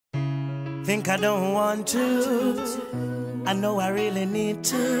Think I don't want to. I know I really need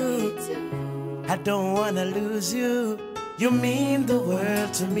to. I don't wanna lose you. You mean the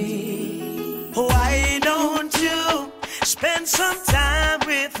world to me. Why don't you spend some time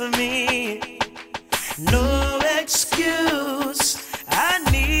with me? No excuse, I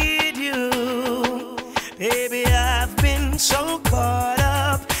need you. Baby, I've been so caught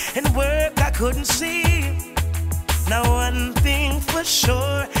up in work I couldn't see. Now one thing for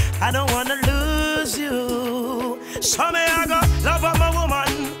sure, I don't wanna lose you. So me I go love up my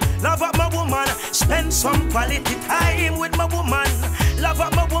woman, love up my woman. Spend some quality time with my woman. Love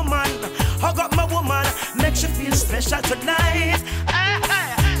up my woman, hug up my woman. Make you feel special tonight.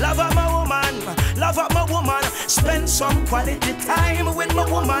 Love up my woman, love up my woman. Spend some quality time with my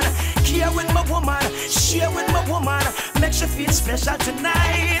woman. Care with my woman, share with my woman. Makes you feel special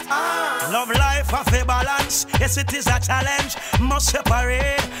tonight. Love life of a balance, yes it is a challenge. Must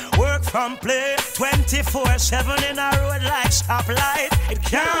separate work from play. 24/7 in a road like stoplight. It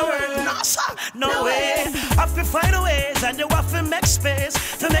can't work, no sir, no way. Have to find ways and you have to make space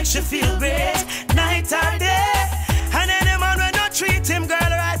to make you feel great, night or day. And any man when not treat him girl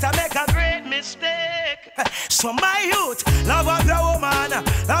right, I make a great mistake. So my youth, love up your woman,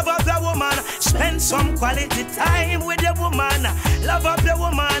 love up your woman. Spend some quality time with your woman. Love up your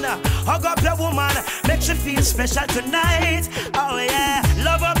woman, hug up your woman. Makes you feel special tonight. Oh yeah,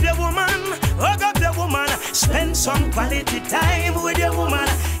 love up your woman, hug up your woman. Spend some quality time with your woman.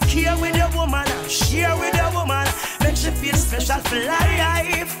 Care with your woman, share with your woman. Makes you feel special for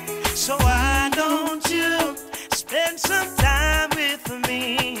life. So why don't you spend some time with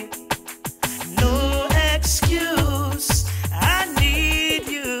me? No excuse, I need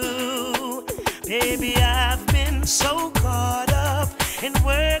you. Baby, I've been so caught up in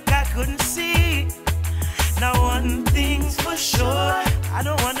work I couldn't see. Now one thing's for sure, I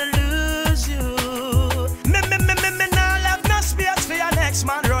don't wanna lose you. Me now left no space for your next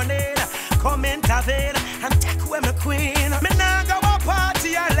man running. Come intervene and take away my queen. Me now go a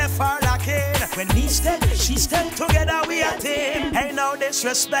party and left her lacking. When he's dead, she's dead, together we are team. Ain't no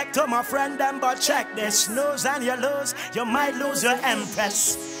disrespect to my friend them, but check this. Snooze and you lose, you might lose your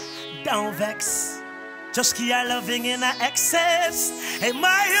empress. Don't vex, just keep your loving in a excess. Hey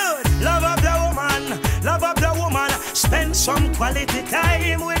my youth, love up your woman, love up your woman. Spend some quality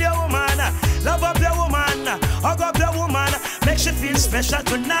time with your woman. Love up your woman, hug up your woman. Makes you feel special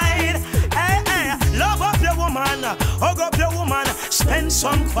tonight. Hey, hey, love up your woman, hug up your woman. Spend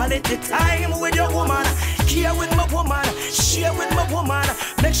some quality time with your woman. Care with my woman, share with my woman.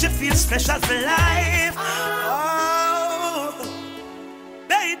 Makes you feel special for life. Oh,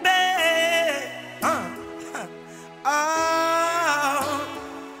 baby. Oh,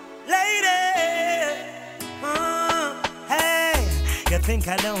 lady. Hey, you think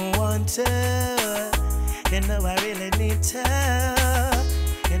I don't want to? You know I really need to.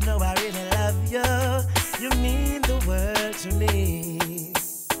 You know I really love you.